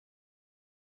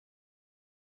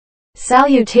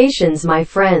Salutations my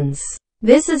friends.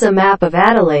 This is a map of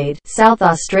Adelaide, South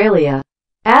Australia.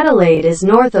 Adelaide is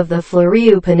north of the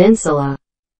Fleurieu Peninsula,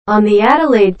 on the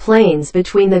Adelaide Plains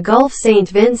between the Gulf St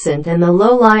Vincent and the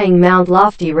low-lying Mount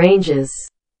Lofty ranges.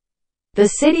 The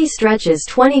city stretches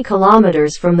 20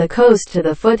 kilometers from the coast to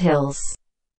the foothills,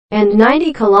 and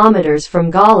 90 kilometers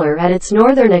from Gawler at its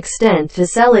northern extent to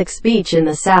Sellicks Beach in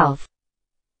the south.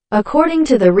 According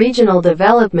to the Regional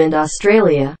Development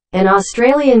Australia, an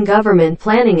Australian government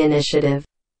planning initiative,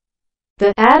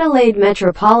 the Adelaide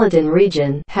Metropolitan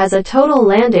Region has a total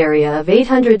land area of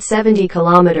 870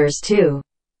 kilometers (2),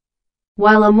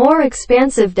 while a more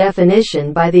expansive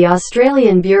definition by the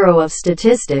Australian Bureau of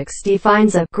Statistics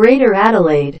defines a Greater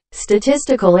Adelaide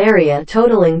statistical area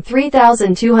totaling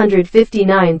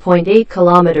 3,259.8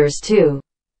 kilometers (2).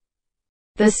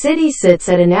 The city sits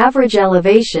at an average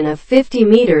elevation of 50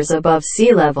 meters above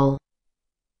sea level.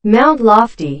 Mount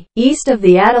Lofty, east of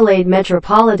the Adelaide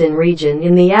Metropolitan Region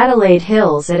in the Adelaide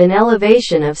Hills at an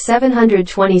elevation of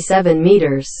 727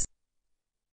 meters,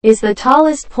 is the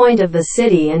tallest point of the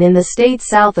city and in the state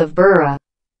south of Burra.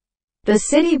 The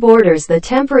city borders the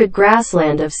temperate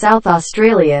grassland of South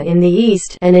Australia in the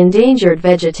east, an endangered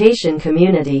vegetation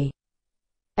community.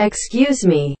 Excuse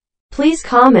me. Please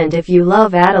comment if you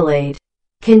love Adelaide.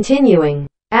 Continuing.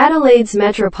 Adelaide's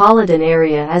metropolitan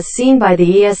area as seen by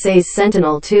the ESA's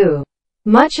Sentinel-2.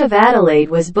 Much of Adelaide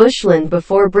was bushland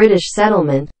before British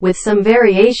settlement, with some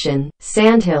variation.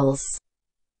 Sandhills,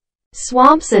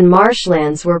 swamps and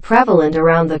marshlands were prevalent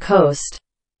around the coast.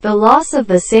 The loss of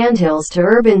the sandhills to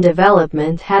urban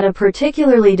development had a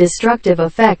particularly destructive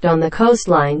effect on the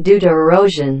coastline due to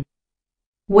erosion.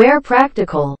 Where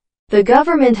practical, the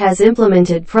government has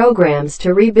implemented programs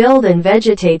to rebuild and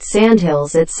vegetate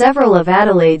sandhills at several of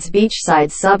Adelaide's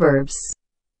beachside suburbs.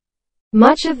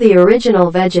 Much of the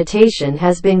original vegetation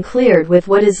has been cleared, with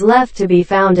what is left to be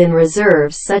found in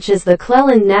reserves such as the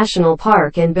Cleland National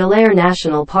Park and Gawler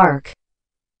National Park.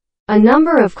 A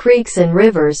number of creeks and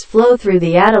rivers flow through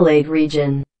the Adelaide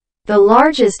region. The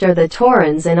largest are the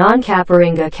Torrens and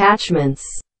Onkaparinga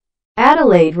catchments.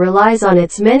 Adelaide relies on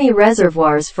its many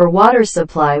reservoirs for water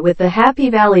supply, with the Happy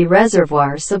Valley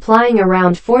Reservoir supplying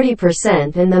around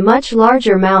 40% and the much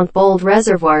larger Mount Bold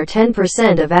Reservoir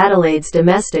 10% of Adelaide's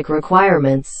domestic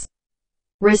requirements,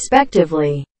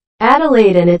 respectively.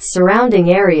 Adelaide and its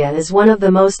surrounding area is one of the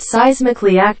most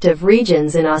seismically active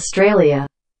regions in Australia.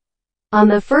 On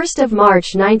 1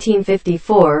 March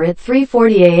 1954 at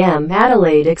 3:40 am,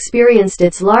 Adelaide experienced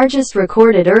its largest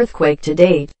recorded earthquake to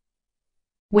date,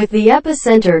 with the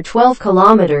epicenter 12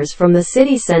 kilometers from the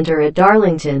city center at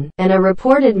Darlington, and a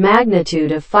reported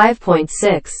magnitude of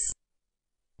 5.6.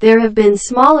 There have been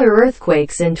smaller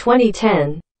earthquakes in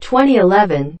 2010,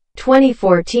 2011,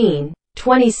 2014,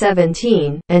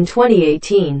 2017, and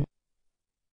 2018.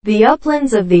 The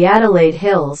uplands of the Adelaide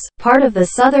Hills, part of the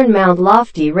southern Mount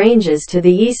Lofty ranges to the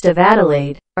east of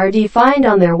Adelaide, are defined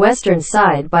on their western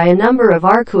side by a number of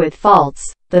arcuate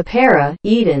faults, the Burra,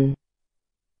 Eden,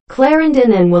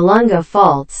 Clarendon and Wollonga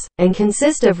faults, and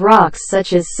consist of rocks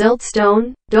such as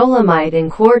siltstone, dolomite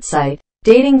and quartzite,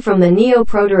 dating from the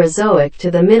Neoproterozoic to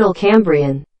the Middle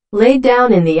Cambrian, laid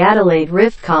down in the Adelaide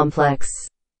Rift Complex,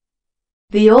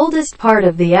 the oldest part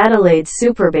of the Adelaide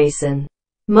Superbasin.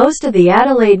 Most of the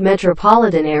Adelaide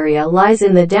metropolitan area lies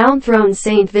in the downthrown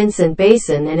St Vincent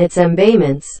Basin and its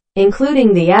embayments,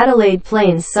 including the Adelaide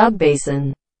Plains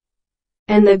subbasin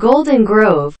and the Golden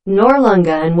Grove,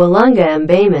 Noarlunga and Wollonga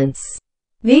embayments.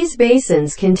 These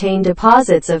basins contain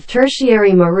deposits of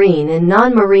tertiary marine and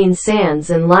non-marine sands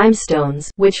and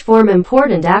limestones, which form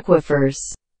important aquifers.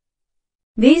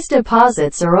 These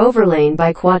deposits are overlain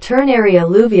by quaternary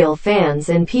alluvial fans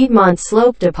and Piedmont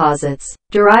slope deposits,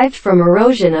 derived from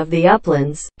erosion of the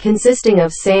uplands, consisting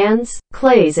of sands,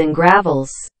 clays and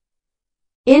gravels,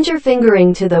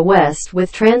 interfingering to the west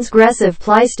with transgressive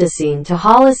Pleistocene to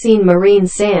Holocene marine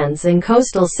sands and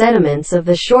coastal sediments of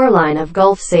the shoreline of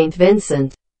Gulf St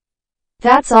Vincent.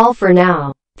 That's all for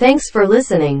now. Thanks for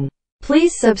listening.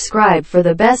 Please subscribe for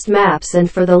the best maps and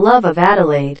for the love of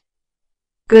Adelaide.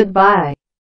 Goodbye.